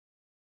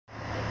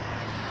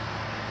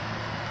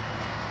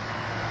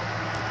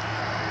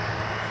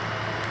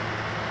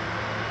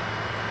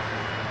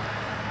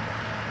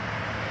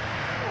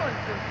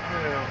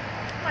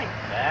My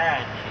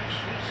bad.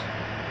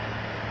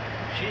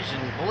 She's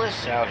in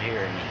bliss out here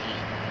in the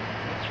heat.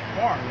 It's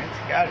warm.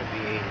 It's got to be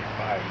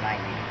 85,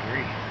 90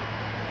 degrees.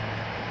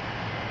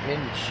 In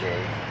the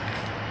shade.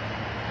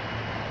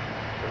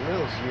 It's a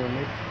little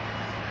humid.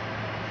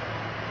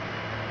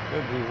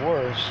 Could be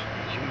worse.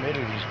 The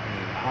humidity's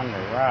been on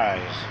the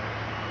rise.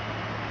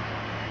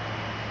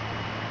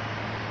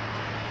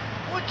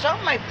 What's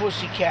up, my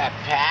pussycat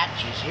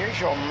patches? Here's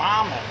your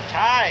mama,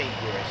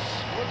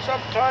 Tigress. What's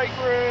up,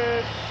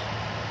 Tigress?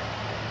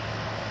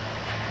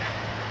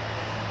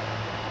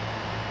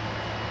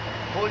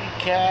 Putty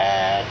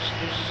cats,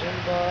 there's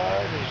Simba,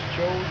 there's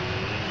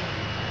Jody.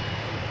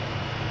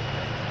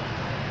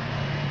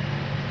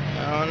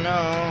 Oh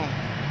no,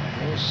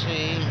 we'll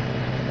see.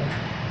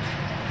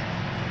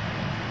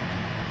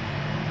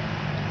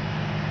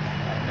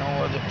 I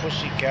know other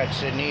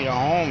pussycats that need a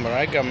home, but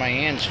I got my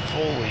hands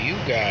full with you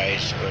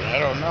guys, but I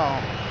don't know.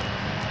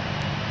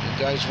 You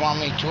guys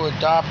want me to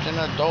adopt an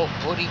adult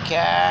putty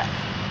cat?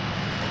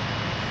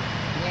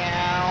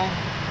 Meow.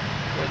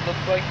 Would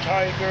look like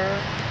Tiger.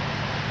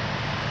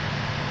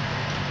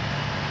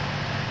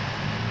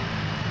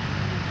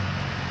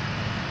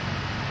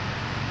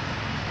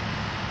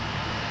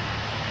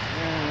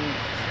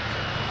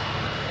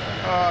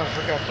 Oh, I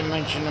forgot to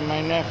mention to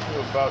my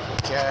nephew about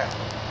the cat.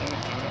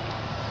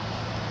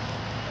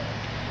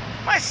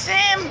 My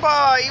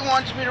Simba! He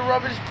wants me to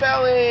rub his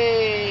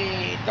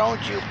belly!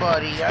 Don't you,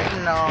 buddy? I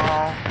know.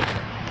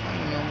 I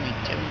know me,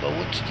 Timbo.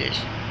 What's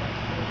this?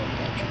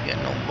 Don't you get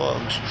no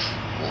bugs.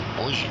 Oh,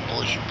 bushy,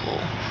 boy.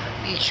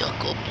 He's a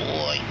good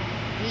boy.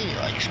 He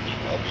likes me to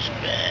rub his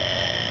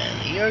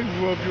belly. I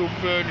rub your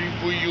belly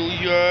for you,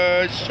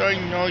 yes. I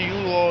know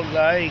you all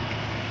like.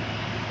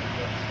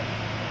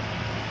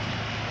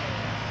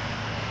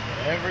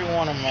 Every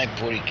one of my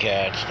putty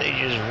cats, they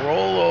just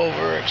roll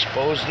over,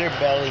 expose their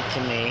belly to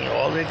me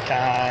all the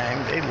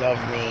time. They love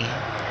me.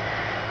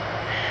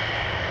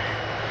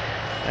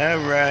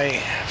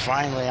 Alright,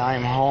 finally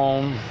I'm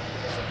home.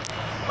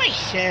 My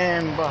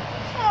Simba.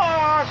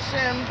 Oh,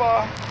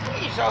 Simba.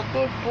 He's a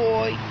good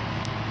boy.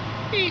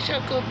 He's a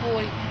good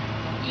boy.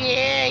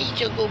 Yeah,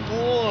 he's a good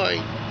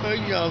boy. I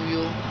love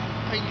you.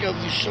 I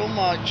love you so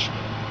much.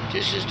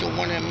 This is the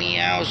one that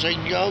meows. I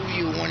love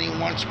you when he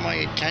wants my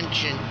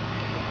attention.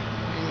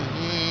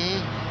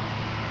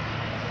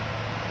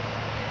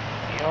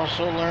 He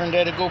also learned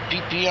how to go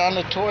pee-pee on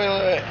the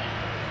toilet.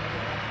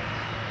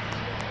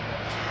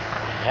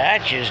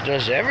 Patches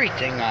does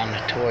everything on the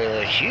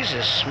toilet. She's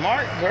a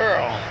smart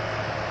girl.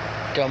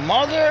 The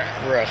mother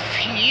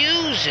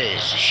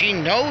refuses. She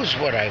knows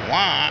what I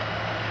want,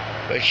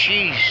 but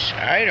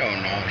I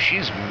don't know,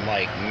 she's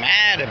like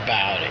mad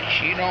about it.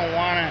 She don't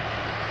want to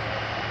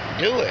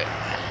do it.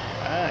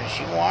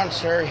 She wants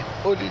her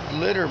hooded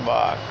litter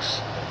box.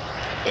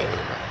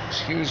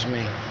 Excuse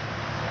me.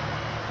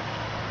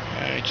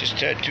 I just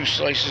had 2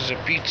 slices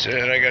of pizza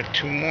and I got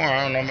 2 more.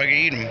 I don't know if I can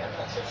eat them.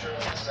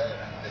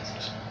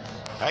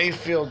 How you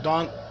feel,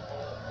 Dunk?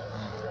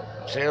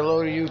 Say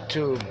hello to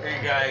YouTube.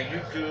 Hey guys,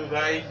 YouTube,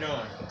 how you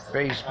doing?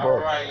 Facebook.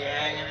 Alright, you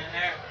hanging in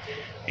there?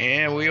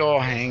 Yeah, we all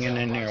hanging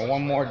in there.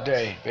 One more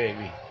day,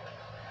 baby.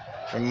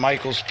 From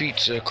Michael's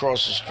Pizza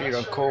across the street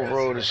on Cove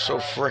Road is so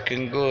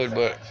frickin' good,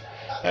 but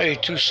hey,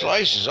 2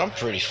 slices, I'm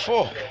pretty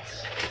full.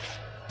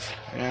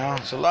 You know,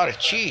 it's a lot of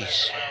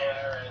cheese.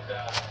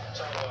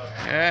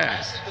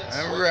 Yeah,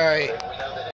 alright.